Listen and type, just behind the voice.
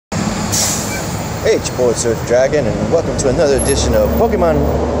Hey, it's your boy SergDragon, and welcome to another edition of Pokemon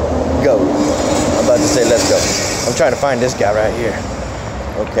Go. I'm about to say let's go. I'm trying to find this guy right here.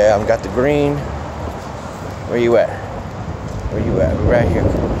 Okay, I've got the green. Where you at? Where you at? We're right here.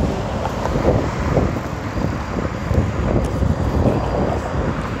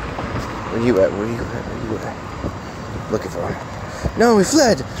 Where you at? Where you at? Where you at? Looking for him. No, he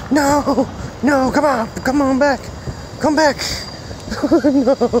fled! No! No, come on! Come on back! Come back!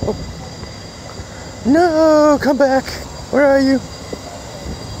 No! No, come back. Where are you?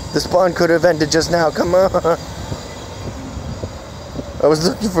 The spawn could have ended just now. Come on. I was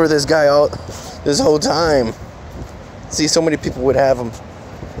looking for this guy this whole time. See, so many people would have him.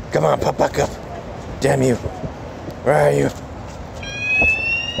 Come on, pop back up. Damn you. Where are you?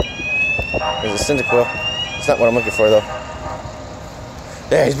 There's a Cyndaquil. It's not what I'm looking for, though.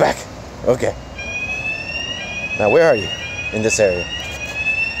 There, he's back. Okay. Now, where are you in this area?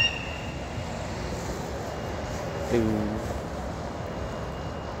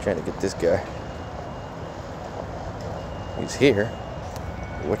 Trying to get this guy. He's here.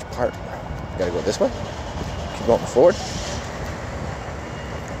 Which part? Gotta go this way? Keep going forward.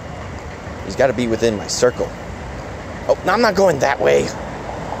 He's gotta be within my circle. Oh, no, I'm not going that way.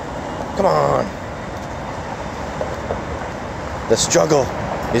 Come on. The struggle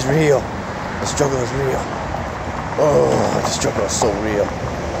is real. The struggle is real. Oh, the struggle is so real.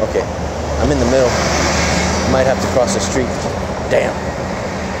 Okay, I'm in the middle. Might have to cross the street. Damn.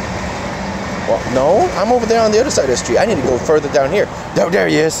 Well, no, I'm over there on the other side of the street. I need to go further down here. Oh, there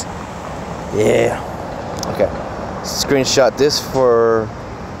he is. Yeah. Okay. Screenshot this for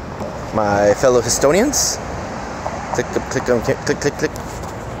my fellow Estonians. Click, click, click, click, click.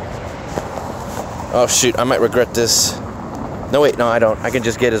 Oh shoot, I might regret this. No, wait, no, I don't. I can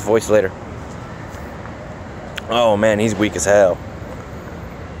just get his voice later. Oh man, he's weak as hell.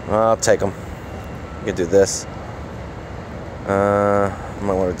 I'll take him. I can do this. I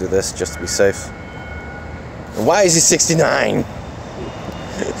might want to do this just to be safe. Why is he 69?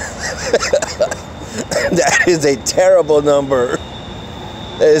 That is a terrible number.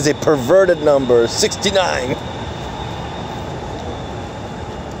 That is a perverted number. 69.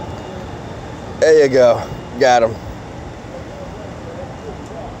 There you go. Got him.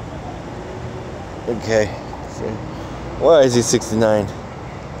 Okay. Why is he 69?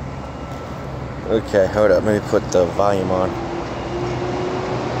 Okay, hold up. Let me put the volume on.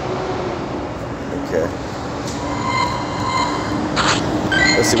 Okay.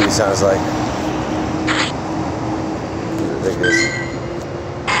 Let's see what he sounds like. Ridiculous.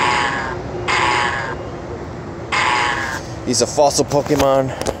 He's a fossil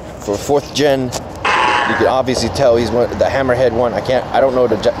Pokemon for 4th gen. You can obviously tell he's the hammerhead one. I don't know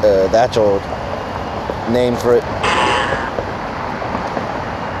the actual name for it.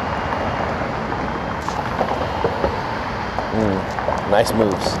 Nice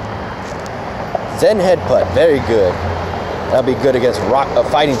moves. Zen Head Putt, very good. That'll be good against rock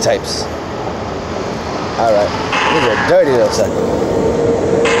fighting types. Alright, he's a dirty little sucker.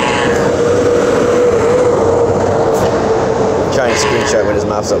 Trying to screenshot with his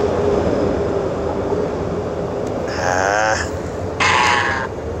mouth up.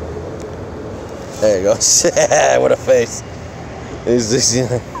 There you go. What a face.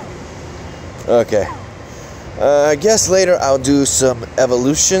 Okay. I guess later I'll do some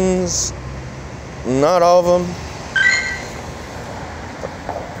evolutions. Not all of them.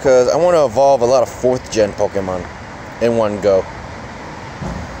 Because I want to evolve a lot of 4th gen Pokemon in one go.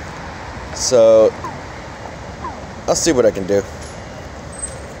 So, I'll see what I can do.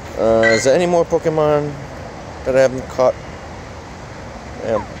 Is there any more Pokemon that I haven't caught?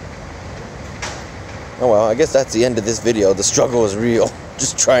 Yeah. Oh well, I guess that's the end of this video. The struggle is real.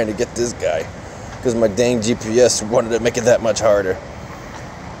 Just trying to get this guy. Because my dang GPS wanted to make it that much harder.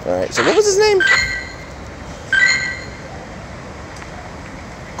 Alright, so what was his name?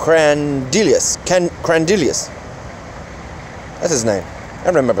 Cranidos. Cranidos. That's his name. I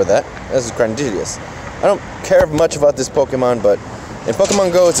remember that. That's Cranidos. I don't care much about this Pokemon, but in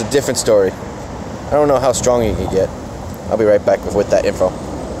Pokemon Go, it's a different story. I don't know how strong you can get. I'll be right back with that info.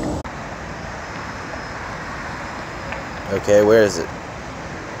 Okay, where is it?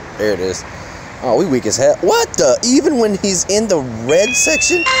 There it is. Oh, we weak as hell. What the? Even when he's in the red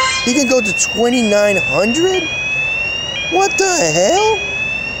section, he can go to 2,900? What the hell?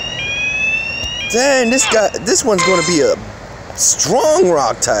 Dang, this one's going to be a strong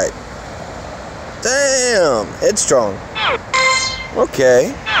rock type. Damn, headstrong.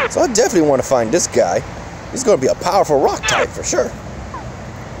 Okay, so I definitely want to find this guy. He's going to be a powerful rock type for sure.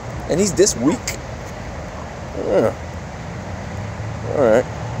 And he's this weak. Alright.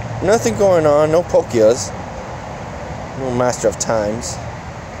 nothing going on. No Pokias. No Master of Times.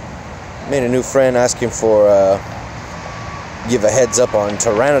 Made a new friend asking for give a heads up on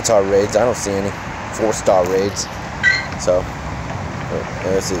Tyranitar raids. I don't see any 4-star raids. So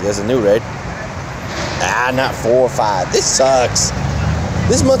let's see. There's a new raid. Ah, not 4 or 5. This sucks.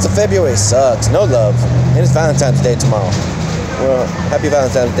 This month of February sucks. No love. And it's Valentine's Day tomorrow. Well, happy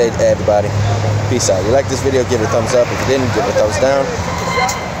Valentine's Day to everybody. Peace out. You like this video, give it a thumbs up. If you didn't, give it a thumbs down.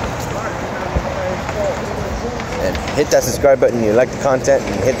 And hit that subscribe button. You like the content,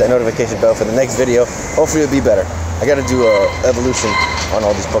 and hit that notification bell for the next video. Hopefully it'll be better. I gotta do a evolution on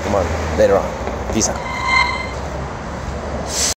all these Pokemon later on. Peace out.